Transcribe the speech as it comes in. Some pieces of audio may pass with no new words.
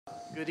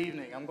Good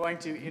evening. I'm going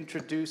to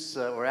introduce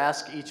or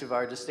ask each of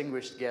our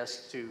distinguished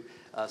guests to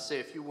say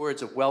a few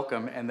words of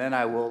welcome, and then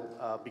I will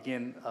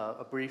begin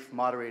a brief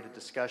moderated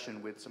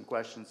discussion with some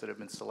questions that have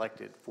been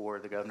selected for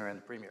the Governor and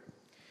the Premier.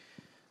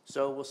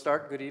 So we'll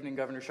start. Good evening,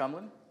 Governor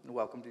Shumlin, and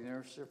welcome to the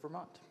University of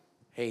Vermont.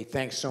 Hey,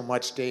 thanks so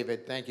much,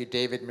 David. Thank you,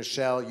 David,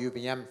 Michelle,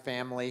 UVM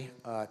family,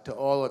 to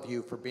all of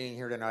you for being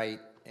here tonight.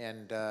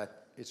 And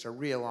it's a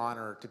real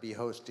honor to be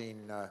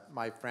hosting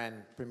my friend,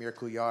 Premier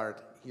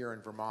Couillard, here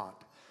in Vermont.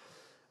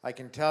 I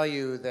can tell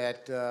you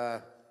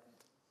that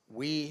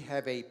we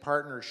have a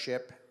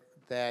partnership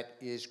that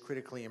is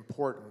critically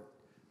important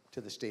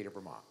to the state of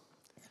Vermont.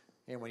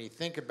 And when you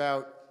think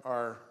about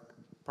our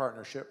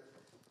partnership,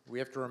 we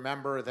have to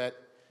remember that,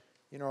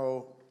 you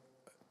know,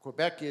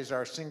 Quebec is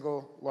our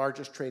single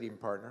largest trading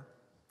partner.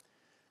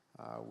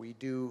 We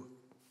do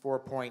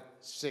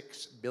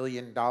 $4.6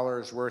 billion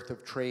worth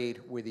of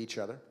trade with each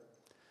other.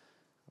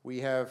 We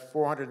have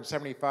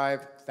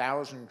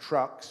 475,000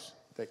 trucks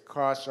that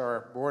cross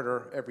our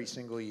border every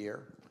single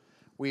year.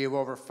 We have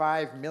over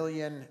 5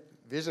 million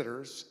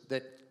visitors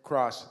that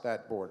cross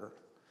that border.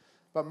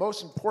 But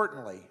most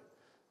importantly,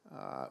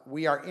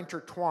 we are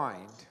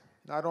intertwined,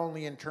 not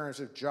only in terms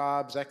of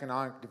jobs,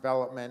 economic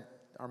development,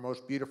 our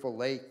most beautiful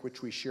lake,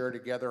 which we share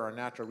together, our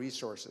natural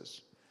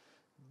resources,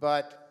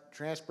 but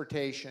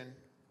transportation,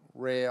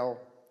 rail,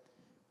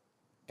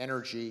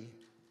 energy,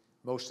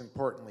 most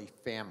importantly,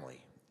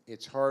 family.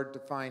 It's hard to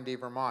find a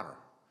Vermonter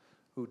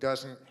who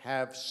doesn't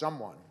have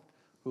someone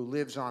who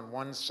lives on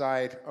one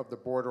side of the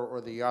border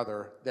or the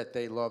other that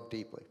they love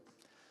deeply.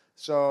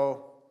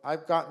 So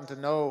I've gotten to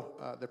know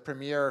the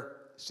Premier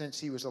since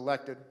he was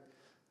elected.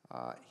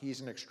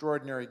 He's an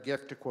extraordinary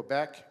gift to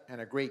Quebec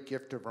and a great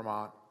gift to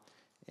Vermont.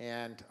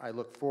 And I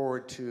look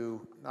forward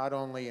to not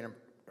only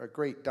a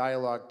great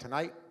dialogue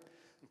tonight,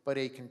 but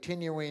a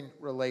continuing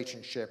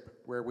relationship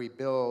where we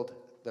build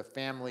the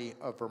family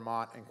of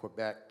Vermont and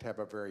Quebec to have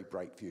a very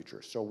bright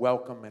future. So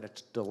welcome, and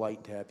it's a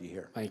delight to have you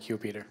here. Thank you,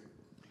 Peter.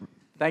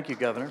 Thank you,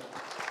 Governor.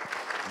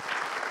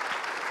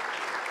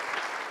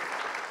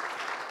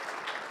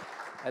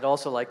 I'd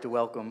also like to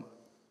welcome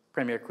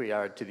Premier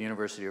Couillard to the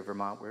University of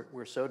Vermont.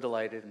 We're so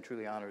delighted and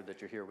truly honored that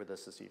you're here with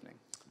us this evening.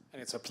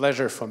 And it's a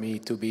pleasure for me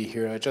to be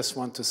here. I just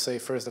want to say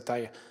first that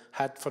I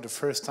had for the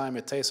first time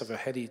a taste of a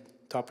heady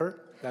topper.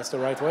 That's the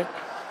right way.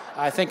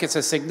 I think it's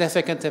a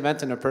significant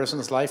event in a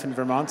person's life in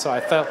Vermont, so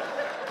I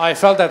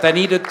felt that I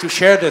needed to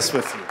share this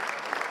with you.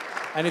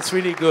 And it's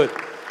really good.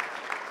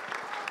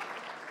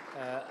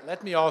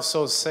 Let me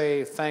also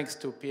say thanks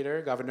to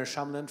Peter, Governor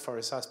Shumlin, for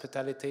his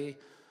hospitality.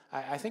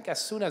 I think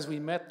as soon as we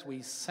met,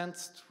 we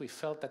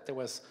felt that there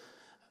was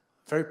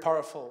a very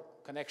powerful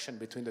connection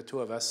between the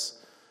two of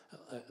us,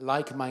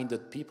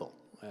 like-minded people,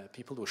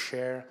 people who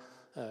share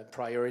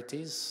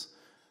priorities,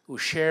 who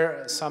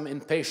share some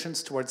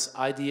impatience towards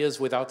ideas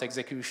without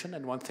execution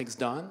and want things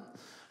done,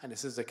 and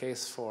this is the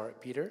case for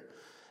Peter.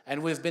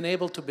 And we've been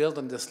able to build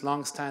on this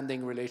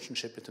long-standing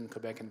relationship between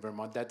Quebec and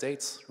Vermont that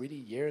dates really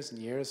years and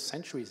years,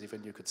 centuries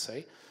even, you could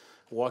say.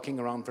 Walking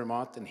around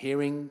Vermont and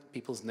hearing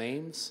people's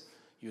names,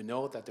 you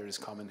know that there is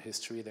common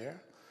history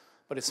there.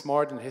 But it's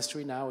more than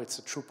history now, it's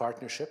a true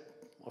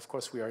partnership. Of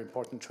course, we are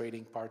important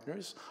trading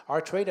partners.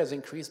 Our trade has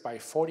increased by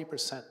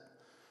 40%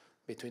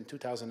 between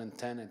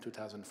 2010 and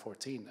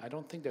 2014. I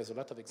don't think there's a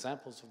lot of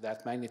examples of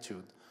that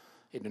magnitude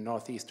in the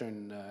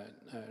northeastern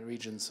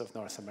regions of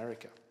North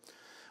America.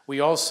 We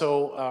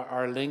also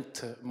are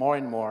linked more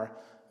and more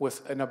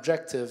with an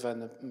objective,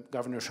 and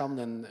Governor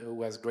Shumlin,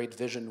 who has great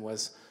vision,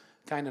 was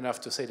kind enough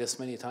to say this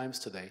many times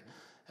today,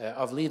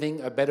 of leaving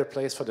a better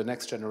place for the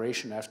next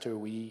generation after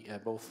we,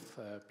 both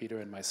Peter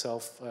and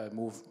myself,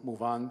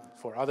 move on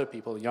for other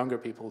people, younger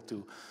people,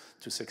 to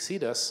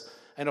succeed us.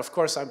 And of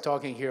course, I'm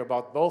talking here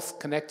about both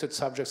connected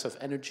subjects of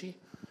energy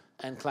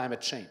and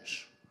climate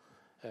change.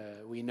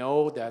 We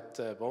know that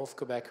both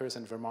Quebecers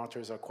and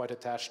Vermonters are quite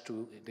attached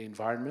to the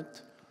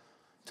environment,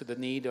 to the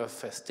need of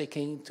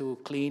sticking to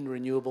clean,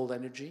 renewable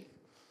energy,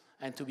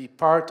 and to be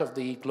part of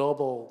the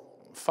global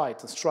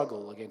fight and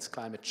struggle against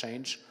climate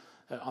change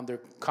under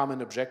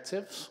common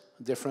objectives,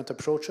 different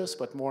approaches,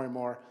 but more and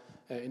more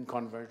in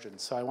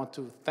convergence. So I want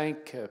to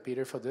thank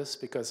Peter for this,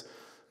 because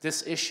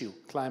this issue,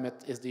 climate,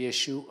 is the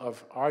issue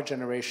of our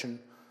generation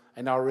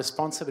and our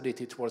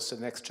responsibility towards the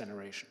next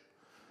generation.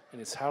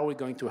 And it's how we're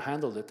going to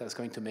handle it that's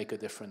going to make a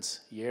difference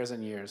years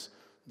and years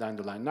down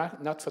the line.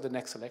 Not for the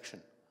next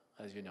election,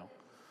 as you know,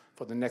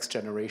 for the next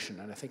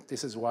generation. And I think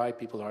this is why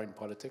people are in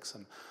politics.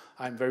 And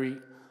I'm very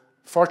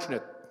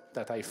fortunate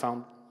that I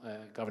found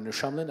Governor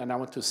Shumlin, and I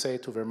want to say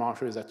to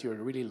Vermonters that you're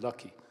really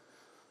lucky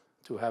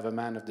to have a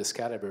man of this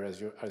caliber as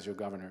your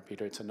governor,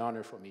 Peter. It's an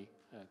honor for me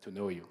to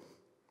know you.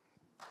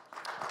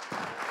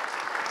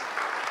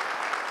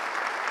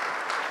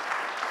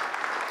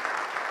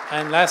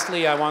 And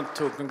lastly, I want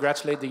to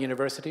congratulate the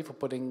university for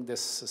putting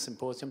this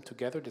symposium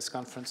together, this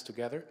conference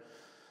together.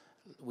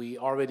 We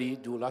already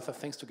do a lot of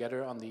things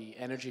together on the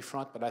energy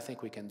front, but I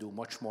think we can do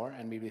much more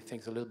and maybe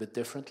things a little bit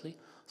differently.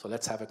 So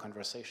let's have a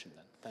conversation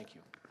then. Thank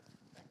you.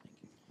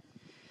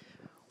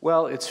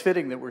 Well, it's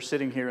fitting that we're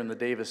sitting here in the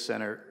Davis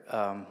Center,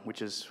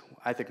 which is,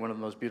 I think, one of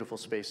the most beautiful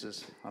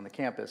spaces on the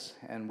campus,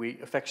 and we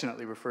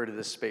affectionately refer to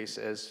this space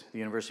as the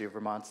University of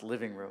Vermont's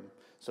living room.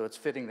 So it's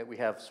fitting that we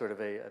have sort of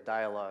a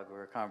dialogue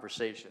or a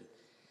conversation.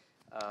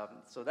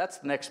 So that's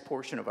the next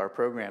portion of our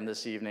program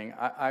this evening.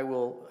 I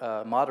will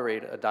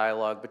moderate a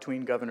dialogue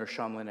between Governor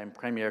Shumlin and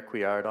Premier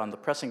Couillard on the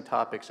pressing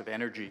topics of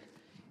energy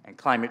and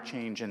climate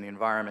change and the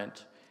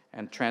environment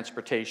and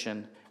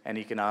transportation and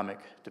economic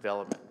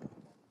development.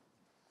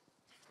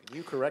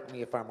 You correct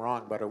me if I'm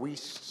wrong, but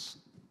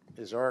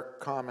is our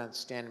comments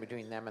standing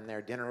between them and their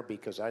dinner?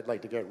 Because I'd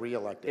like to get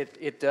reelected.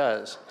 It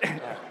does.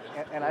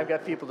 And I've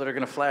got people that are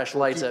going to flash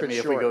lights at me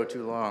if we go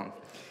too long.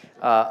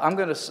 I'm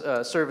going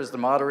to serve as the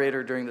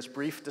moderator during this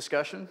brief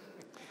discussion.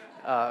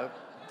 And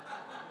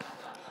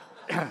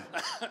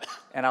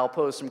I'll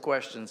pose some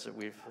questions that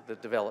we've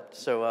developed.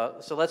 So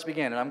let's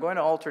begin. And I'm going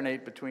to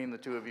alternate between the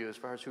two of you as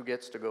far as who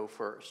gets to go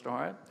first, all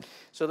right?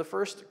 So the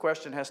first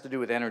question has to do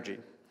with energy.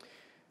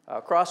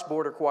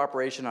 Cross-border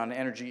cooperation on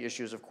energy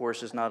issues, of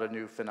course, is not a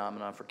new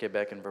phenomenon for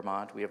Quebec and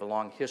Vermont. We have a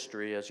long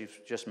history, as you've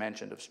just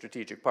mentioned, of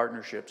strategic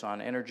partnerships on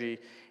energy,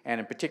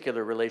 and in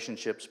particular,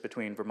 relationships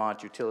between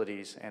Vermont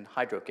utilities and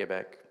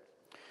Hydro-Quebec.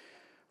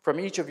 From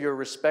each of your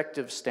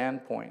respective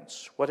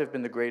standpoints, what have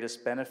been the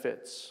greatest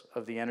benefits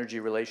of the energy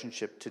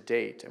relationship to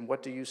date, and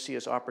what do you see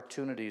as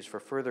opportunities for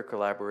further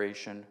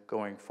collaboration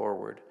going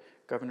forward?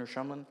 Governor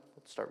Shumlin,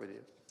 let's start with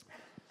you.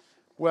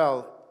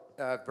 Well,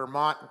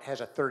 Vermont has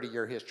a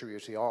 30-year history,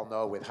 as we all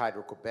know, with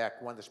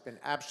Hydro-Quebec, one that's been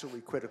absolutely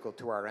critical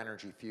to our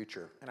energy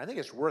future. And I think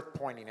it's worth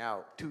pointing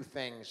out two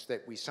things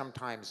that we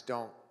sometimes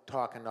don't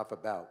talk enough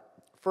about.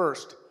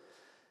 First,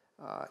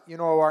 you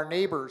know, our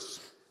neighbors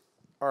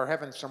are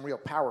having some real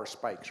power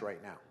spikes right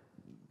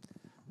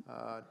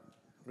now.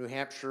 New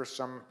Hampshire,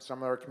 some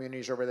of our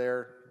communities over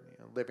there,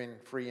 you know, living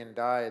free and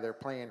die, they're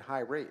paying high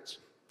rates.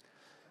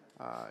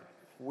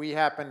 We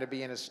happen to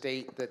be in a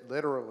state that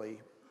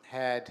literally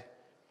had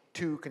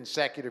 2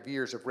 consecutive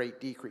years of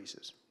rate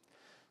decreases.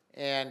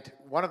 And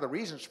one of the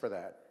reasons for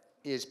that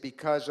is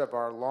because of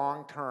our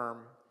long-term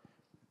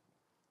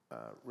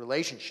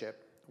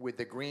relationship with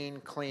the green,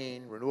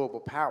 clean, renewable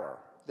power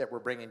that we're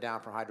bringing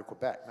down from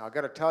Hydro-Quebec. Now, I've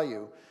got to tell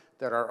you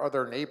that our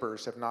other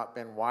neighbors have not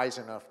been wise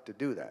enough to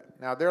do that.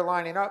 Now, they're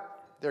lining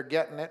up, they're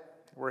getting it.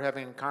 We're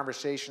having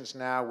conversations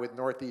now with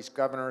Northeast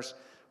governors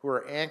who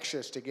are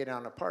anxious to get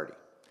on the party.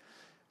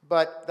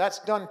 But that's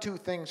done 2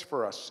 things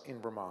for us in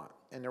Vermont,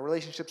 and the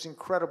relationship's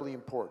incredibly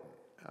important.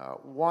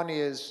 One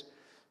is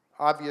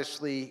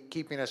obviously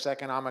keeping us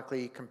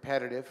economically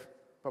competitive,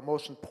 but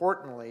most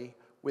importantly,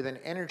 with an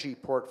energy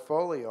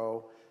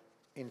portfolio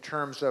in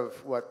terms of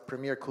what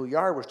Premier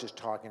Couillard was just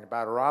talking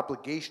about, our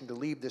obligation to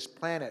leave this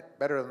planet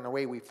better than the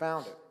way we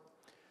found it.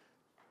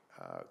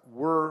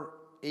 We're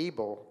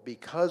able,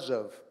 because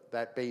of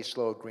that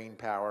baseload green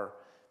power,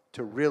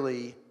 to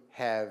really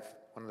have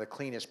one of the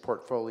cleanest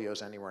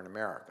portfolios anywhere in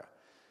America.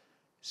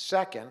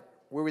 Second,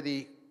 we were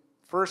the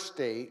first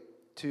state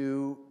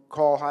to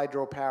call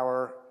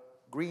hydropower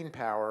green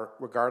power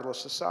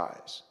regardless of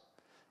size.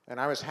 And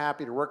I was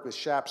happy to work with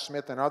Shap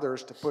Smith and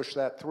others to push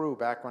that through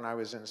back when I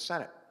was in the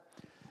Senate.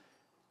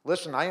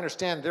 Listen, I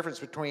understand the difference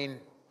between,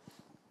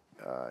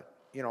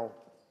 you know,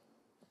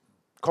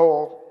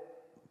 coal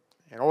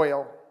and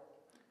oil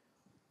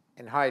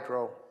and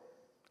hydro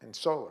and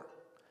solar.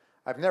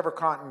 I've never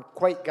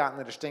quite gotten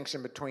the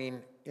distinction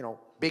between, you know,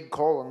 big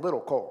coal and little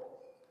coal,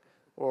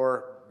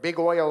 or big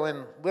oil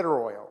and little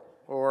oil,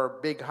 or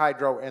big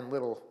hydro and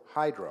little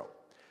hydro.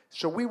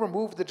 So we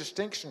removed the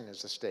distinction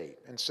as a state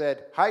and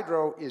said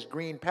hydro is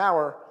green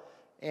power,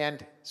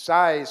 and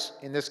size,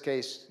 in this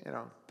case, you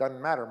know,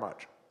 doesn't matter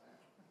much.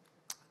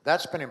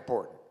 That's been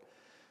important.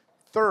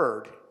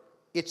 Third,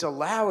 it's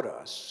allowed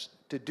us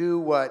to do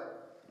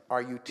what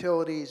our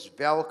utilities,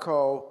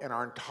 Velco, and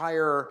our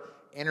entire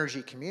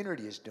energy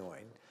community is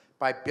doing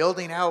by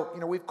building out, you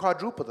know, we've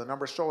quadrupled the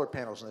number of solar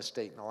panels in the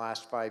state in the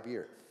last 5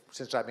 years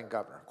since I've been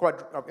governor.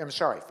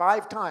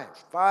 5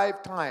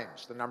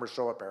 times the number of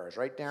solar panels,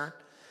 right, Darren?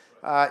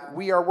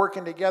 We are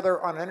working together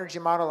on an energy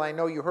model I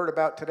know you heard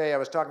about today. I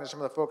was talking to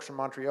some of the folks from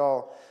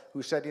Montreal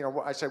who said, you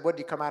know, I said, what did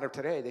you come out of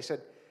today? They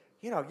said,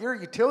 you know, your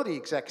utility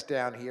execs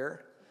down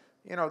here,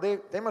 you know,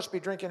 they must be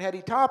drinking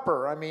Hetty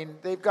Topper. I mean,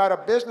 they've got a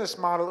business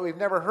model that we've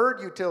never heard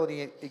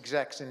utility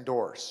execs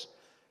endorse.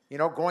 You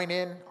know, going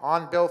in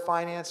on bill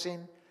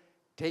financing,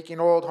 taking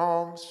old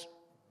homes,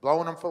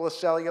 blowing them full of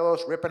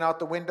cellulose, ripping out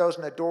the windows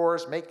and the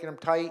doors, making them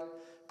tight,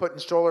 putting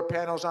solar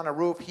panels on the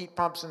roof, heat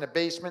pumps in the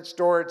basement,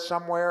 storage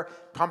somewhere,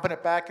 pumping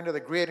it back into the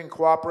grid in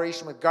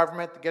cooperation with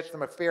government that gets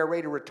them a fair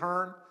rate of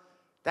return.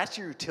 That's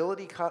your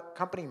utility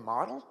company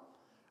model?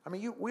 I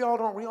mean, we all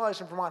don't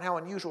realize in Vermont how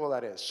unusual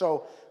that is.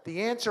 So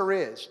the answer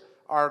is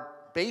our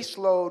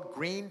baseload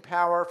green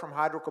power from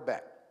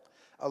Hydro-Quebec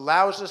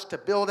allows us to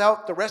build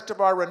out the rest of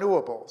our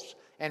renewables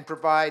and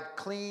provide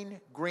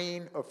clean,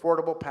 green,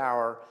 affordable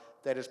power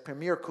that, as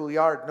Premier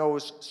Couillard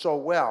knows so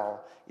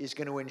well, is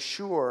going to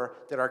ensure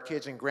that our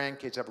kids and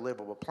grandkids have a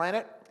livable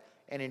planet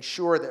and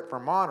ensure that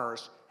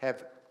Vermonters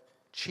have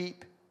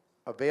cheap,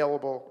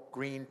 available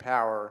green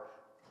power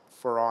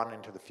for on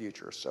into the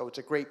future. So it's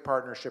a great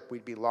partnership.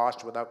 We'd be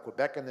lost without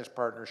Quebec in this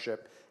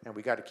partnership, and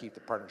we got to keep the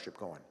partnership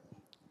going.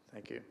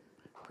 Thank you.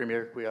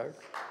 Premier Couillard.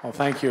 Well,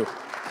 thank you.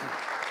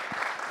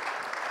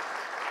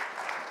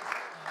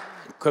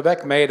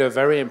 Quebec made a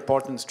very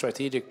important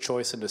strategic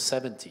choice in the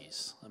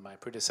 70s. My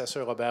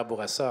predecessor, Robert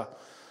Bourassa,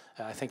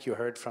 I think you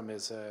heard from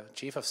his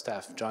chief of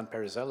staff, John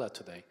Perizella,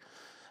 today,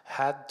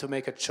 had to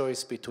make a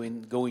choice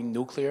between going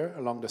nuclear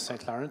along the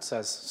St. Lawrence,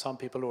 as some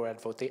people were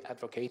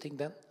advocating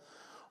then,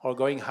 or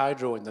going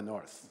hydro in the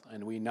north.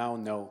 And we now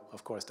know,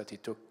 of course, that he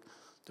took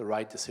the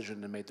right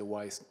decision and made the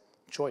wise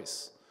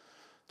choice.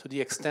 To the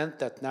extent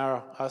that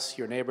now us,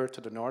 your neighbor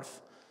to the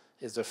north,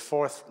 is the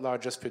 4th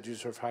largest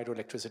producer of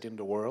hydroelectricity in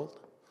the world,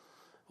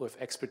 with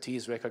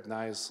expertise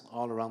recognized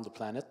all around the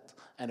planet,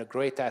 and a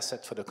great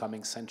asset for the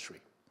coming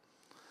century.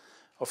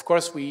 Of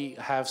course, we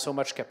have so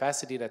much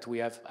capacity that we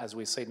have, as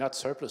we say, not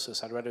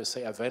surpluses, I'd rather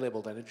say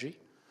available energy,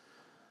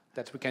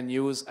 that we can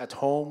use at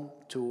home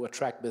to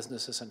attract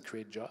businesses and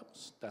create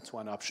jobs. That's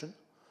one option.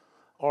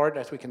 Or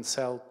that we can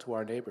sell to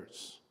our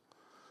neighbors.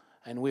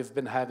 And we've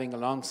been having a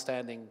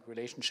long-standing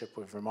relationship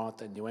with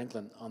Vermont and New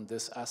England on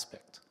this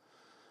aspect.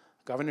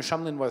 Governor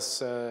Shumlin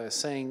was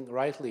saying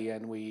rightly,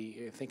 and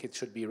we think it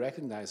should be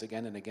recognized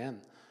again and again,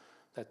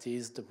 that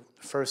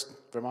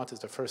Vermont is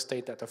the first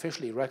state that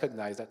officially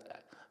recognized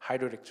that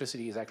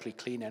hydroelectricity is actually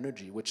clean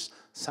energy, which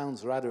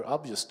sounds rather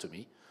obvious to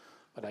me,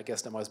 but I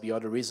guess there must be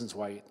other reasons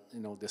why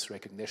this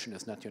recognition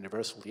is not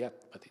universal yet,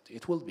 but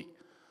it will be.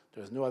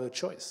 There's no other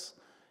choice.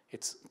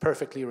 It's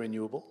perfectly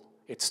renewable.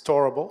 It's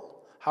storable.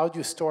 How do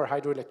you store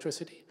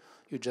hydroelectricity?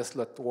 You just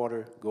let the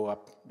water go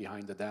up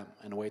behind the dam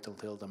and wait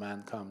until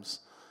demand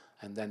comes,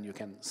 and then you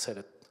can set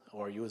it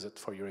or use it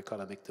for your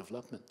economic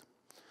development.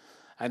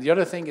 And the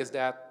other thing is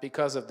that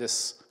because of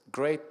this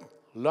great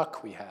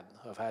luck we had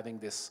of having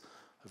this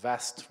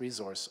vast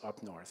resource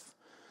up north,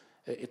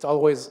 it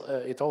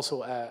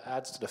also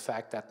adds to the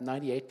fact that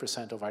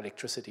 98% of our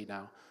electricity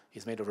now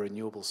is made of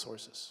renewable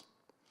sources.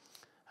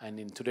 And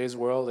in today's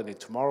world and in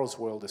tomorrow's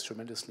world, it's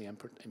tremendously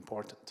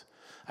important.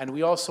 And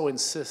we also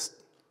insist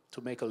to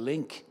make a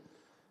link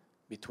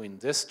between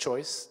this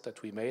choice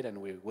that we made and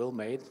we will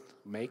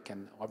make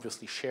and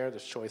obviously share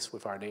this choice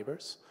with our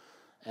neighbors,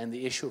 and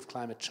the issue of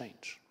climate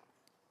change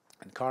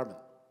and carbon.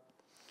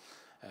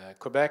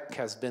 Quebec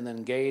has been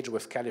engaged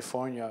with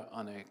California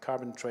on a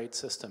carbon trade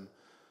system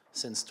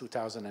since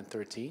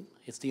 2013.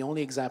 It's the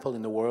only example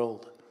in the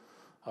world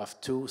of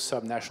 2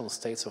 subnational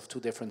states of 2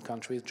 different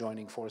countries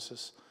joining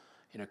forces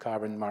in a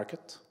carbon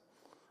market.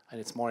 And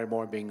it's more and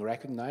more being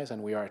recognized,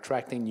 and we are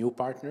attracting new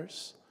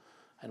partners.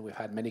 And we've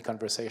had many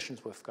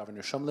conversations with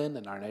Governor Shumlin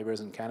and our neighbors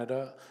in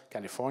Canada,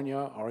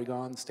 California,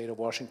 Oregon, state of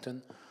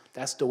Washington.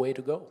 That's the way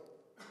to go.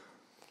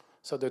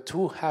 So the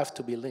two have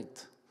to be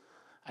linked.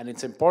 And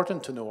it's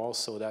important to know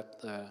also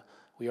that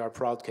we are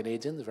proud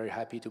Canadians, very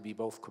happy to be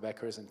both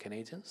Quebecers and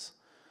Canadians.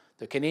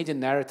 The Canadian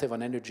narrative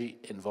on energy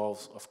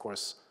involves, of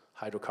course,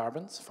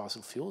 hydrocarbons,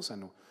 fossil fuels,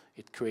 and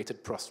it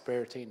created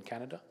prosperity in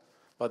Canada.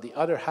 But the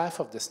other half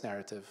of this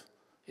narrative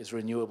is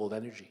renewable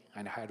energy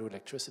and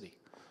hydroelectricity.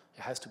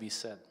 It has to be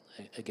said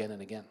again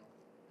and again.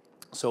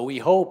 So we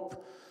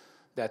hope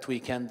that we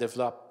can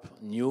develop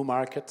new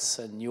markets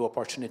and new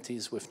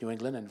opportunities with New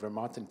England and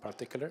Vermont in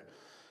particular.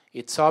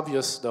 It's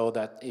obvious, though,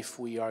 that if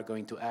we are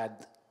going to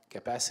add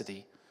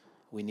capacity,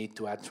 we need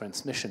to add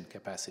transmission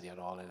capacity at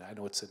all. And I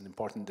know it's an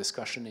important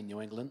discussion in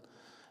New England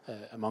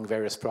among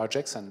various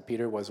projects, and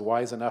Peter was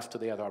wise enough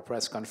today at our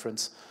press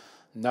conference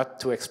not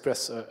to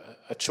express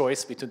a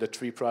choice between the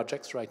 3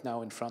 projects right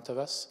now in front of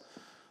us.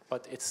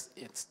 But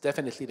it's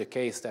definitely the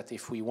case that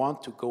if we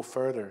want to go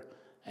further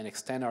and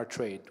extend our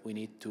trade, we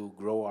need to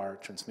grow our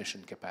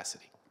transmission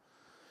capacity.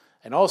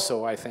 And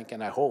also, I think,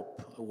 and I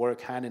hope, work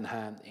hand in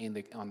hand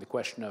on the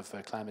question of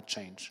climate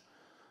change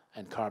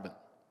and carbon.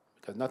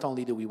 Because not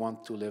only do we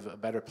want to live a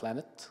better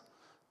planet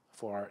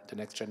for the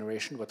next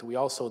generation, but we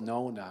also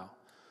know now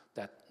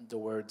that the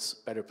words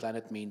better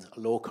planet means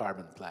low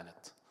carbon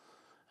planet.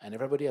 And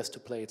everybody has to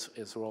play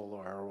its role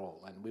or her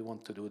role. And we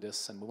want to do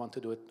this, and we want to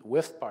do it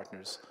with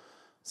partners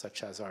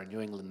such as our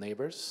New England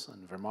neighbors,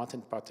 and Vermont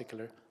in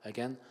particular,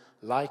 again,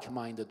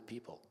 like-minded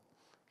people.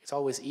 It's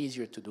always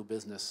easier to do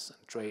business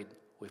and trade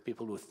with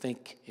people who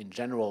think in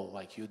general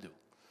like you do.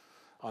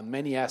 On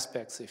many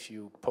aspects, if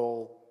you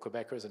poll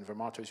Quebecers and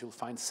Vermonters, you'll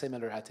find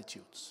similar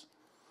attitudes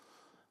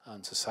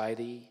on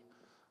society,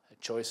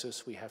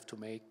 choices we have to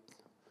make,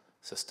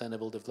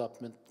 sustainable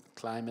development,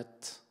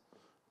 climate,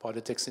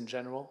 politics in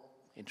general,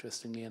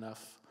 interestingly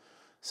enough.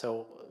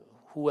 So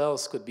who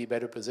else could be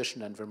better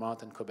positioned than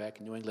Vermont and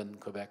Quebec, New England and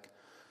Quebec,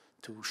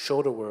 to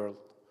show the world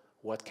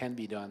what can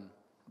be done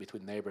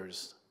between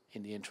neighbors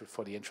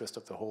for the interest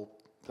of the whole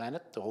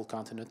planet, the whole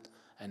continent,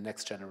 and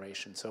next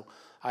generation. So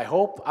I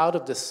hope out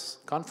of this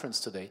conference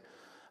today,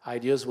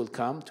 ideas will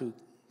come to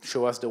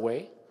show us the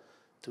way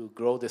to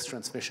grow this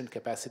transmission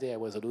capacity I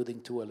was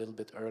alluding to a little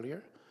bit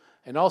earlier,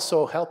 and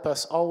also help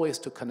us always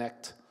to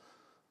connect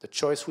the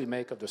choice we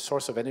make of the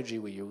source of energy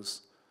we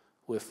use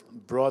with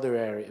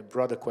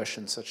broader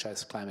questions such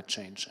as climate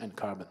change and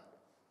carbon.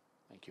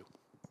 Thank you.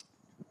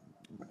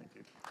 Thank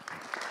you.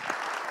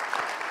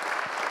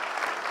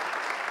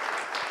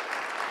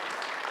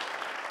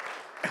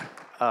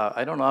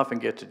 I don't often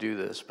get to do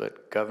this,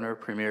 but Governor,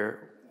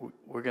 Premier,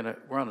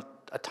 we're on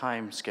a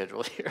time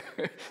schedule here.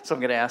 So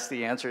I'm going to ask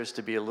the answers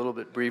to be a little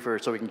bit briefer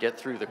so we can get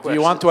through the questions. Do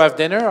you want to have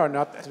dinner or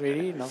not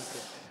really? No.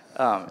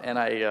 And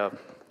I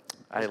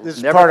This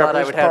is never thought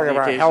I would have part the of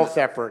our occasion. health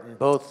effort in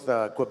both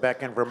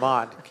Quebec and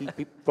Vermont.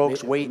 Keep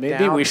folks weight down.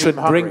 Maybe we should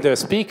keep 'em bring hungry. the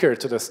speaker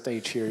to the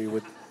stage here. You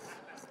would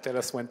tell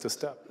us when to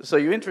stop. So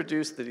you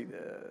introduced the,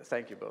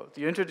 thank you both.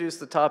 You introduced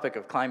the topic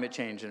of climate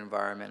change and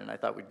environment, and I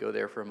thought we'd go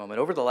there for a moment.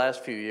 Over the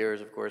last few years,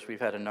 of course, we've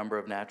had a number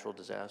of natural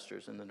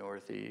disasters in the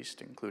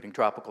Northeast, including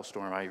Tropical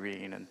Storm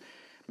Irene and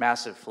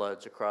massive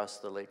floods across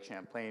the Lake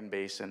Champlain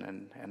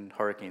Basin and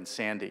Hurricane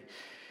Sandy.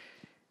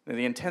 Now,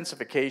 the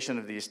intensification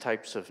of these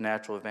types of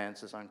natural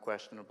events is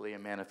unquestionably a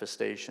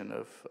manifestation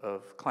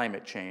of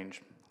climate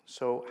change.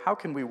 So how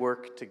can we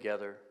work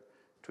together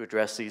to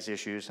address these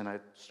issues? And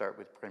I'd start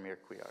with Premier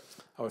Couillard.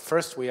 Oh,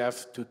 first, we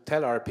have to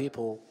tell our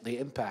people the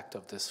impact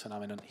of this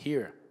phenomenon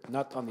here,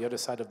 not on the other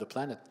side of the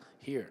planet,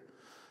 here.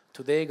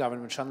 Today,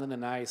 Governor Shumlin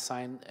and I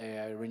signed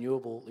a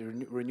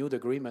renewed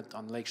agreement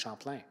on Lake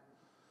Champlain.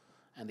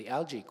 And the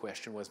algae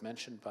question was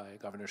mentioned by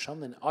Governor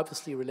Shumlin,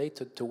 obviously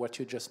related to what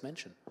you just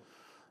mentioned.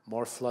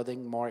 More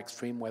flooding, more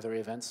extreme weather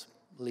events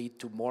lead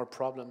to more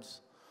problems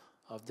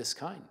of this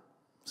kind.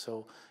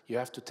 So you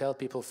have to tell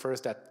people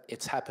first that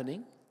it's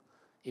happening.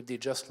 If they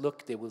just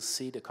look, they will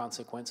see the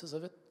consequences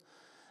of it.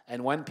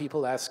 And when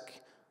people ask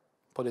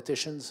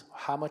politicians,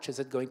 how much is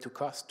it going to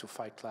cost to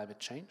fight climate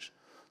change?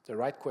 The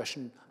right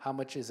question, how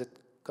much is it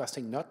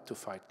costing not to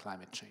fight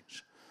climate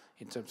change?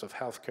 In terms of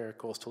healthcare,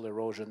 coastal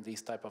erosion,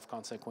 these type of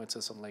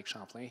consequences on Lake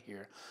Champlain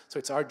here. So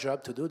it's our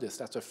job to do this.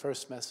 That's the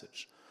first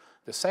message.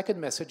 The second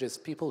message is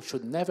people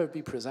should never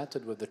be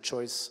presented with the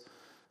choice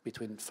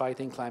between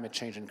fighting climate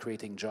change and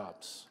creating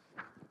jobs.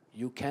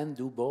 You can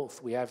do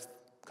both. We have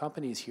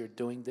companies here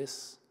doing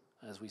this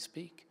as we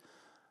speak.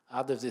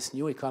 Out of this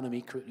new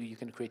economy, you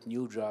can create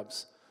new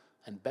jobs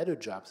and better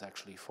jobs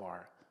actually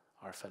for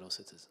our fellow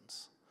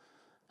citizens.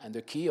 And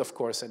the key, of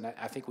course, and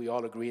I think we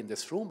all agree in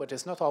this room, but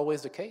it's not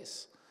always the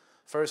case.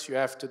 First, you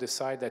have to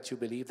decide that you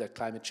believe that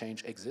climate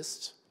change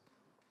exists.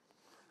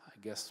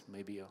 I guess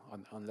maybe,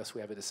 unless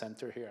we have a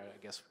dissenter here,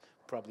 I guess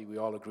probably we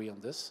all agree on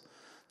this.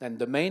 Then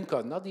the main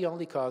cause, not the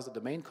only cause, the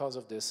main cause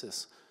of this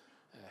is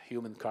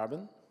human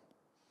carbon,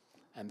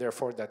 and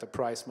therefore that the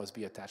price must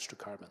be attached to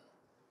carbon.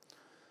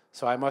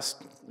 So I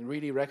must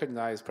really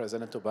recognize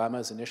President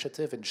Obama's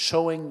initiative in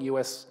showing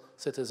US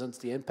citizens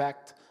the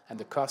impact and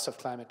the cost of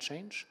climate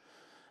change,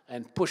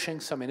 and pushing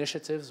some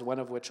initiatives, one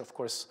of which, of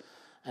course,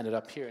 ended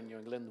up here in New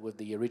England with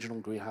the Regional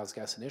Greenhouse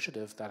Gas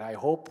Initiative that I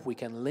hope we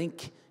can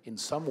link in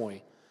some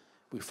way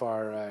with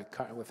our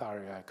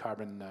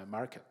carbon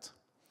market.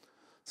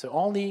 So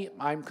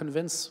I'm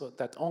convinced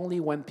that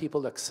only when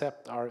people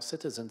accept, our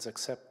citizens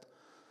accept,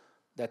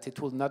 that it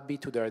will not be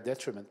to their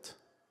detriment,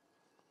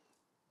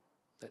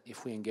 that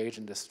if we engage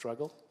in this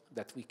struggle,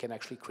 that we can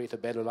actually create a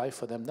better life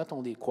for them, not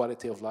only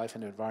quality of life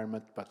and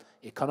environment, but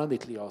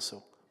economically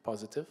also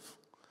positive,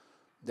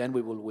 then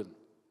we will win.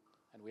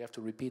 And we have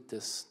to repeat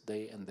this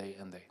day and day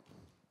and day.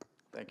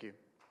 Thank you.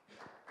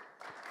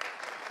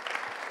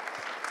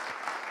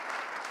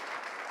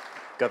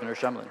 Governor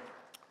Shumlin.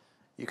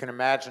 You can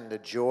imagine the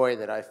joy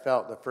that I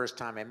felt the first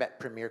time I met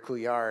Premier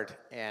Couillard,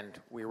 and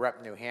we were up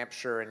in New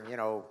Hampshire, and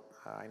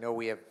I know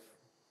we have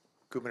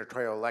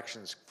gubernatorial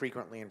elections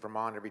frequently in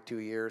Vermont every 2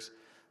 years.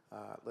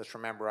 Let's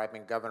remember, I've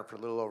been governor for a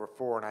little over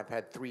 4, and I've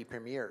had 3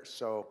 premiers,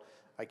 so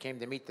I came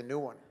to meet the new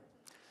one.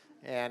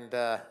 And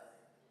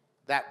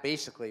that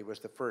basically was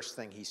the first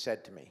thing he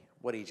said to me,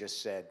 what he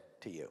just said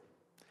to you.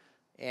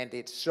 And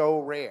it's so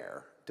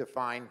rare to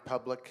find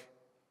public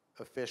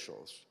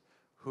officials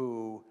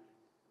who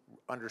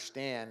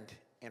understand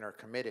and are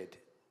committed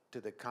to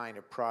the kind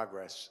of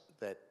progress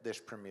that this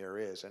premier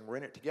is, and we're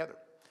in it together.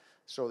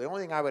 So the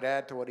only thing I would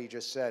add to what he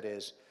just said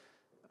is,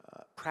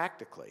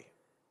 practically,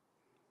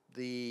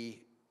 the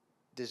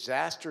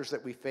disasters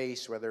that we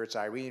face, whether it's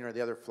Irene or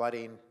the other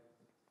flooding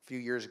a few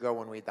years ago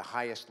when we had the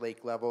highest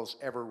lake levels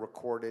ever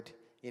recorded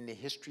in the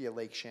history of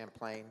Lake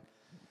Champlain,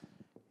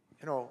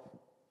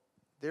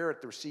 they're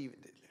at the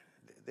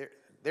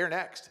they're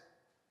next.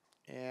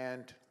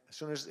 And as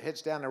soon as it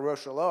hits down to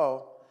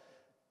Rosowsky,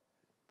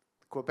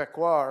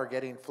 Quebecois are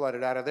getting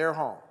flooded out of their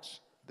homes.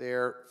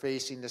 They're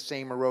facing the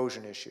same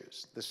erosion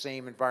issues, the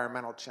same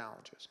environmental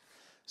challenges.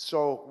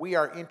 So we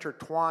are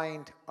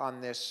intertwined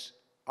on this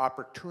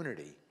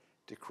opportunity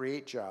to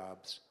create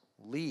jobs,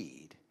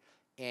 lead,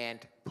 and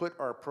put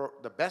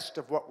the best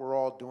of what we're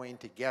all doing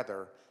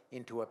together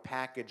into a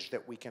package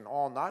that we can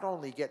all not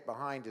only get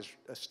behind as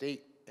a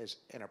state, as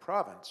in a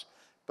province,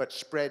 but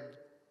spread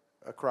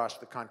across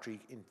the country,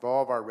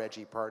 involve our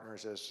Reggie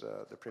partners, as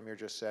the Premier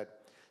just said,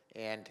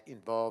 and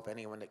involve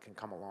anyone that can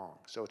come along.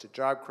 So it's a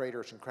job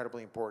creator, it's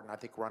incredibly important. I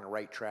think we're on the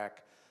right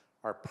track.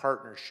 Our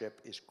partnership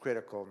is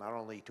critical, not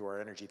only to our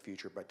energy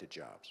future, but to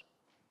jobs.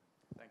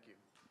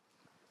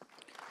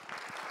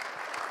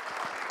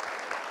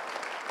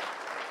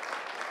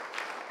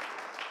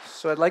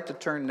 So I'd like to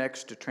turn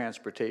next to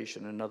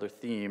transportation, another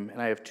theme, and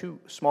I have two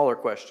smaller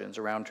questions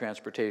around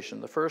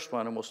transportation. The first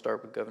one, and we'll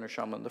start with Governor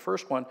Shumlin. The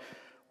first one,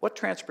 what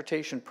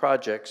transportation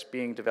projects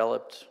being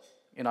developed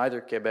in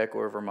either Quebec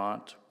or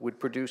Vermont would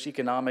produce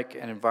economic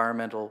and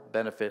environmental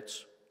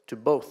benefits to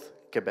both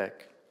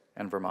Quebec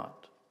and Vermont?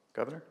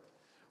 Governor?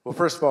 Well,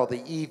 first of all,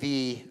 the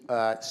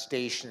EV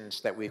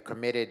stations that we've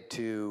committed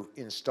to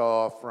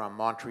install from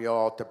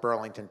Montreal to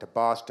Burlington to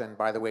Boston,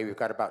 by the way, we've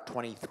got about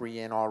 23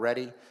 in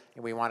already,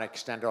 and we want to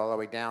extend it all the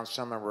way down.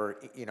 Some of them are,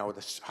 you know,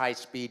 the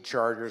high-speed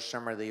chargers,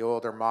 some are the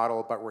older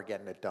model, but we're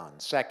getting it done.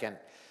 Second,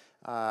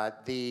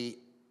 the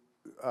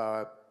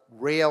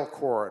rail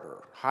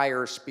corridor,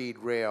 higher speed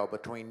rail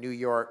between New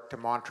York to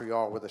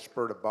Montreal with a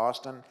spur to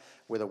Boston,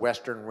 with a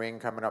western ring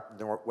coming up in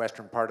the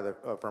western part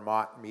of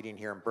Vermont, meeting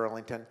here in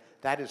Burlington.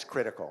 That is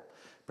critical.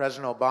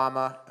 President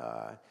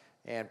Obama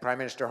and Prime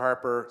Minister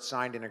Harper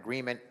signed an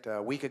agreement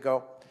a week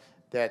ago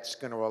that's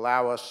going to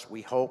allow us,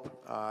 we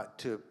hope,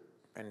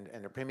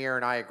 and the Premier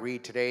and I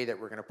agreed today that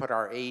we're going to put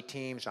our A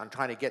teams on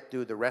trying to get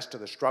through the rest of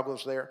the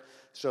struggles there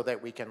so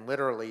that we can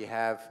literally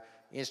have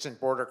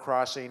instant border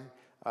crossing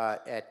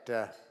at,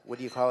 what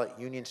do you call it,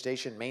 Union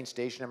Station, Main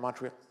Station in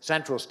Montreal?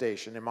 Central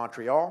Station in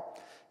Montreal,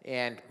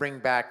 and bring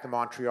back the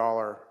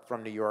Montrealer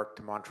from New York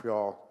to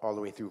Montreal all the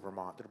way through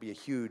Vermont. It'll be a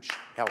huge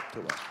help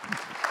to us.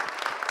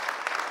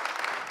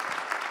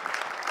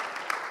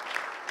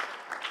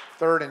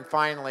 Third and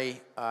finally,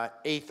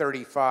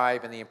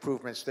 A35 and the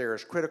improvements there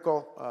is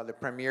critical. The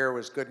Premier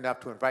was good enough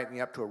to invite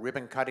me up to a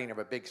ribbon cutting of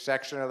a big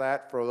section of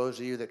that. For those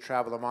of you that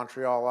travel to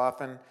Montreal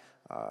often,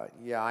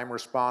 yeah, I'm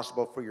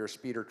responsible for your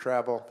speedier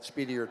travel.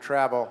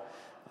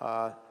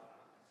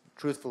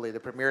 Truthfully, the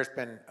Premier's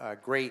been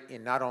great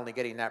in not only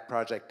getting that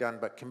project done,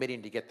 but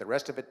committing to get the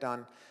rest of it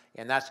done.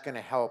 And that's going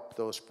to help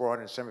those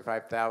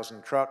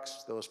 475,000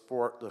 trucks, those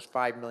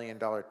 $5 million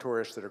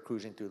tourists that are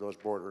cruising through those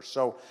borders.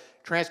 So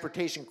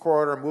transportation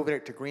corridor, moving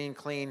it to green,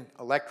 clean,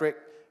 electric,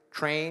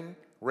 train,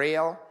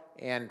 rail,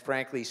 and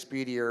frankly,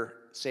 speedier,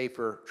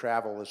 safer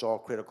travel is all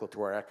critical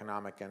to our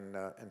economic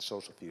and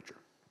social future.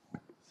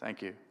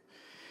 Thank you.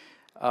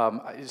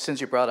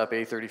 Since you brought up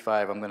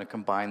A35, I'm going to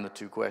combine the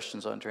two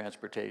questions on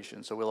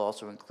transportation. So we'll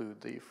also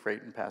include the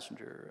freight and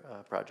passenger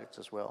projects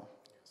as well.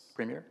 Yes.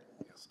 Premier?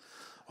 Yes.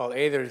 Well,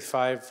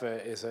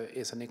 A35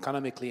 is an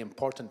economically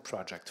important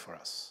project for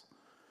us.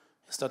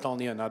 It's not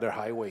only another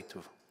highway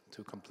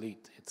to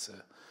complete.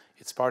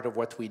 It's part of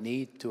what we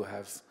need to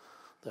have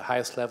the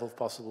highest level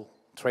possible,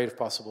 trade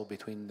possible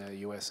between the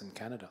U.S. and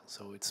Canada.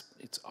 So it's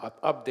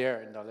up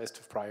there in the list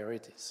of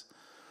priorities.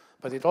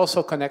 But it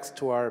also connects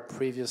to our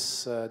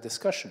previous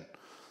discussion.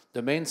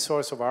 The main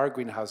source of our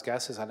greenhouse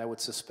gases, and I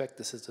would suspect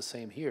this is the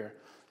same here,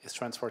 is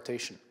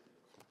transportation,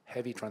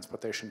 heavy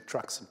transportation,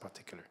 trucks in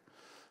particular.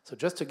 So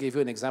just to give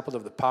you an example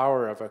of the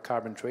power of a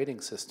carbon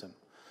trading system,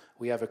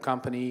 we have a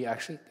company,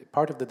 actually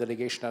part of the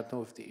delegation, I don't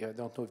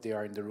know if they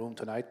are in the room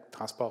tonight,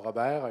 Transport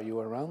Robert, are you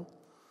around?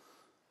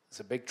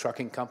 It's a big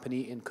trucking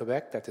company in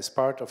Quebec that is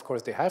part, of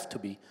course they have to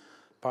be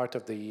part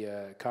of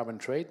the carbon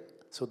trade.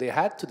 So they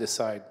had to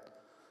decide,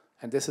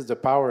 and this is the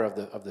power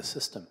of the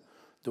system.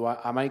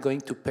 Am I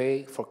going to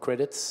pay for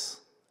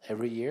credits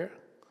every year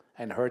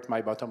and hurt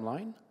my bottom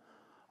line?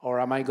 Or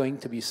am I going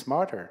to be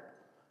smarter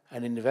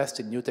and invest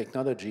in new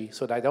technology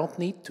so that I don't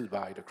need to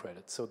buy the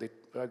credits? So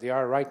they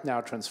are right now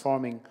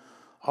transforming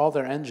all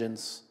their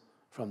engines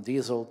from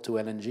diesel to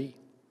LNG,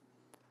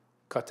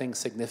 cutting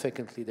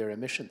significantly their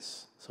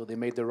emissions. So they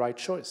made the right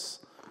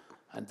choice.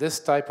 And this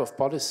type of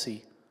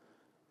policy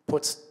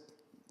puts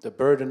the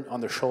burden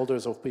on the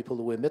shoulders of people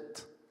who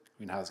emit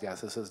greenhouse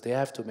gases. They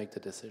have to make the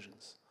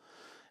decisions.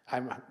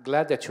 I'm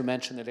glad that you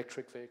mentioned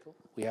electric vehicle.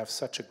 We have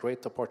such a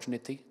great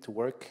opportunity to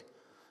work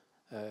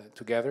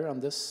together on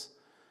this,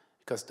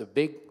 because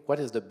what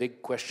is the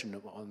big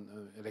question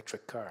on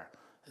electric car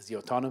is the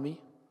autonomy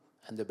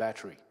and the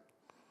battery.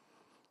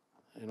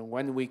 You know,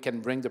 when we can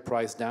bring the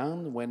price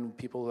down, when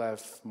people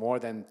have more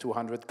than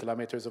 200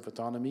 kilometers of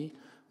autonomy,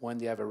 when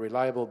they have a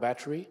reliable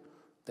battery,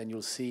 then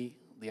you'll see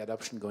the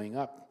adoption going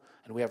up.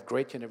 And we have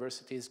great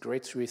universities,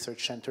 great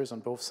research centers on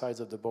both sides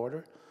of the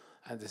border.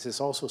 And this is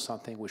also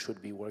something we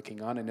should be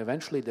working on. And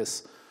eventually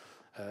this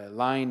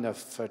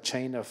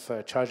chain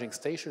of charging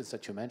stations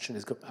that you mentioned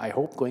is, I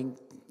hope, going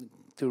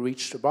to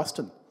reach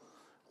Boston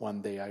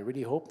one day. I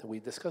really hope that we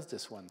discussed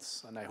this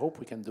once. And I hope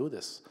we can do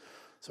this.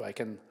 So I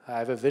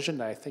have a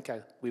vision, I think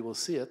we will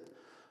see it,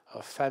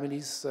 of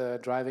families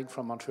driving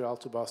from Montreal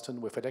to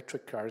Boston with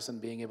electric cars and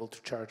being able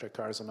to charge their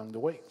cars along the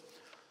way.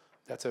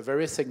 That's a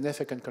very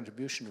significant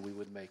contribution we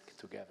would make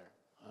together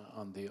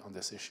on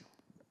this issue.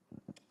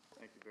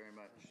 Thank you very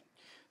much.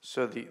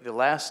 So the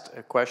last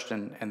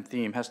question and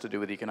theme has to do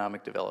with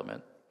economic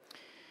development.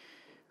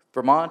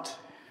 Vermont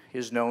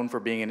is known for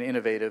being an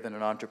innovative and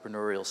an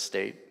entrepreneurial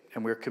state,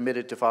 and we're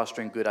committed to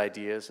fostering good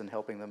ideas and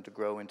helping them to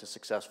grow into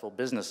successful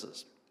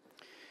businesses.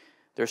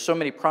 There's so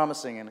many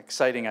promising and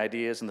exciting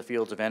ideas in the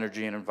fields of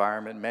energy and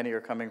environment. Many are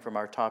coming from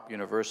our top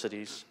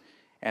universities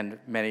and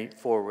many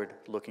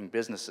forward-looking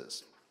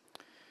businesses.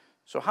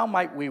 So how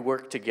might we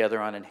work together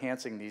on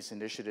enhancing these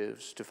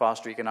initiatives to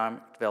foster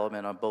economic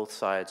development on both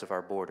sides of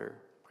our border?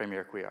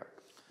 Premier Couillard.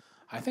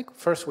 I think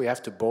first we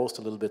have to boast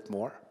a little bit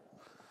more.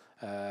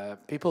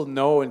 People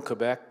know in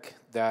Quebec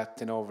that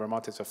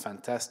Vermont is a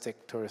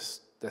fantastic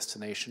tourist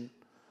destination,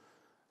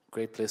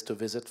 great place to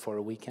visit for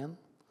a weekend,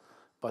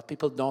 but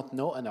people don't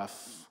know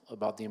enough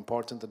about the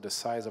importance and the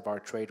size of our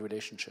trade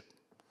relationship.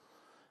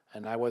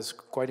 And I was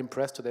quite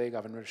impressed today.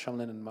 Governor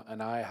Shumlin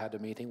and I had a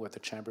meeting with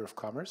the Chamber of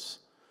Commerce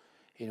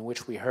in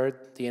which we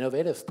heard the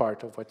innovative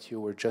part of what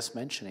you were just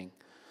mentioning.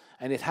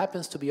 And it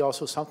happens to be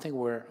also something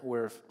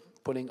we're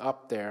putting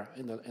up there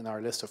in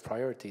our list of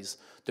priorities,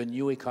 the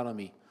new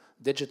economy,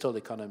 digital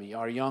economy,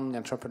 our young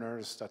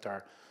entrepreneurs that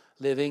are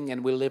living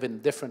and will live in a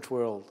different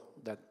world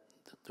than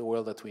the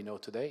world that we know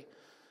today.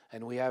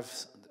 And we have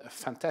a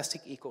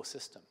fantastic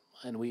ecosystem.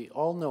 And we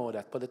all know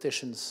that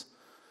politicians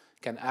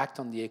can act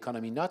on the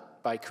economy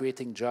not by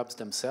creating jobs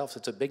themselves.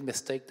 It's a big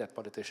mistake that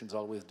politicians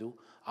always do.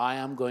 I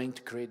am going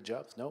to create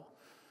jobs. No.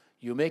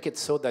 You make it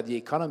so that the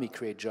economy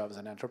creates jobs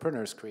and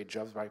entrepreneurs create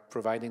jobs by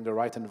providing the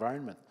right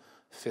environment,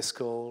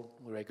 fiscal,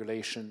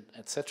 regulation,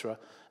 etc.,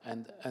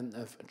 and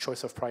a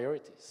choice of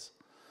priorities.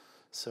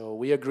 So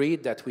we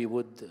agreed that we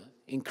would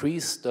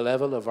increase the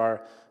level of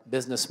our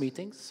business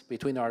meetings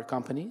between our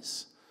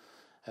companies.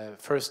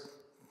 First,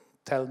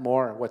 tell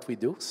more what we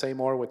do, say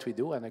more what we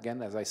do, and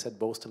again, as I said,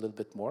 boast a little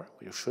bit more.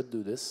 We should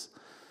do this,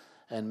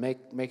 and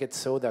make it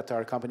so that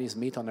our companies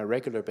meet on a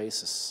regular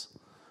basis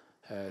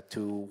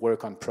to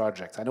work on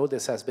projects. I know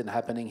this has been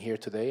happening here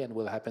today and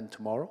will happen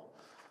tomorrow,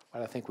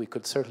 but I think we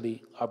could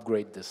certainly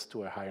upgrade this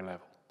to a higher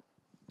level.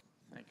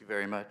 Thank you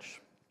very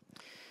much.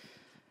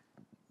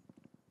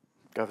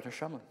 Governor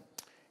Shumlin.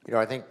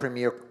 I think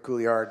Premier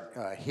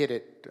Couillard hit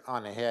it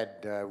on the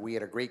head. We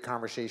had a great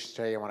conversation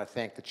today. I want to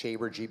thank the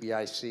Chamber,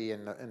 GBIC,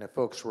 and the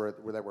folks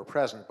that were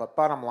present. But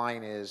bottom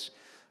line is,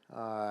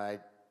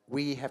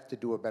 we have to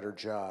do a better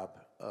job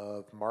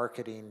of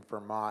marketing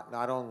Vermont,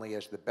 not only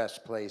as the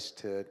best place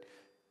to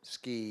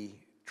ski,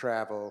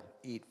 travel,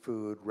 eat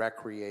food,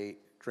 recreate,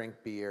 drink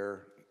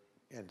beer,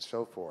 and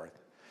so forth,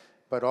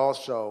 but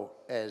also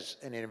as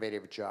an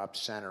innovative job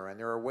center. And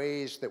there are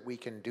ways that we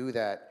can do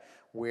that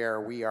where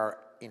we are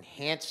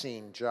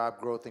enhancing job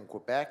growth in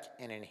Quebec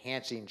and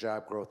enhancing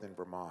job growth in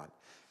Vermont.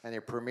 And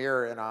the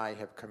Premier and I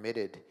have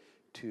committed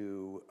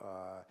to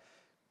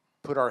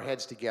put our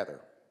heads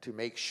together to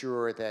make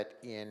sure that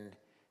in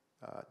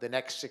the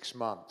next 6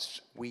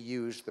 months, we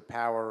use the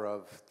power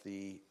of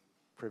the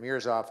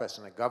Premier's office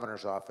and the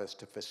Governor's office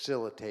to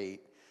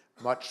facilitate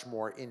much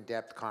more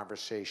in-depth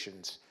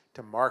conversations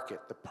to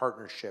market the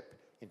partnership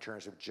in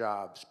terms of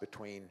jobs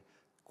between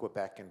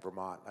Quebec and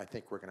Vermont. I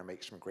think we're going to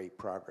make some great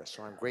progress.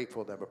 So I'm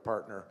grateful to have a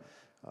partner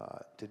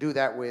to do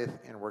that with,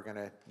 and we're going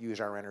to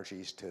use our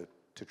energies to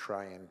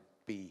try and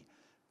be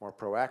more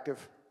proactive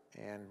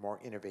and more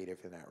innovative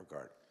in that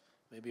regard.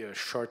 Maybe a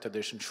short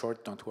addition,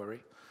 don't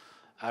worry.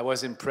 I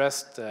was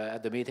impressed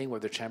at the meeting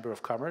with the Chamber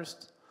of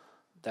Commerce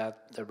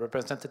that the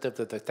representative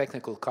of the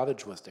technical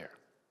college was there.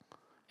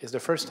 It's the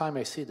first time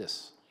I see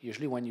this.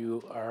 Usually when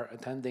you are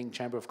attending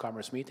Chamber of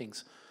Commerce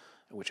meetings,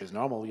 which is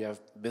normal, you have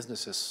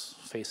businesses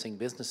facing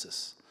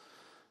businesses.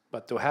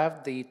 But to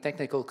have the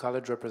technical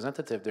college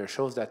representative there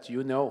shows that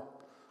you know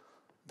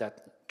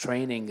that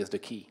training is the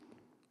key.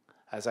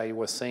 As I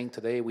was saying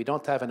today, we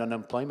don't have an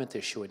unemployment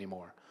issue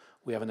anymore.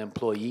 We have an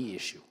employee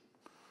issue.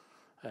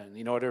 And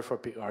in order for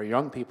our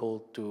young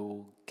people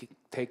to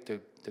take the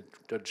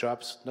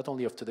jobs, not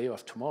only of today,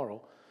 of tomorrow,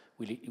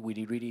 we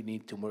really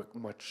need to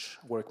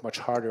work much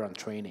harder on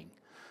training.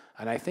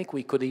 And I think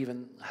we could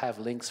even have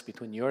links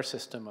between your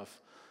system of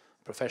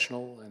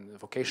professional and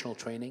vocational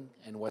training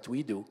and what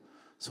we do,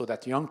 so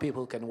that young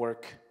people can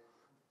work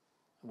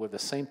with the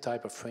same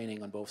type of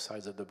training on both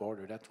sides of the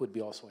border. That would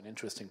be also an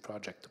interesting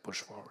project to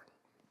push forward.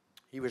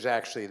 He was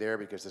actually there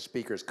because the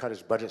speakers cut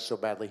his budget so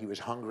badly he was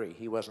hungry.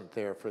 He wasn't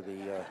there for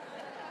the...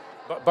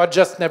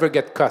 Budgets never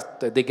get cut,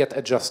 they get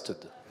adjusted.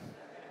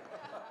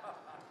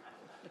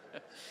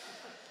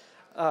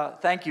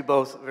 Thank you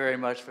both very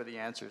much for the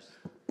answers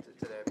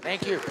today.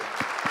 Thank you.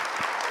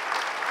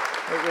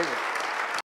 Wait.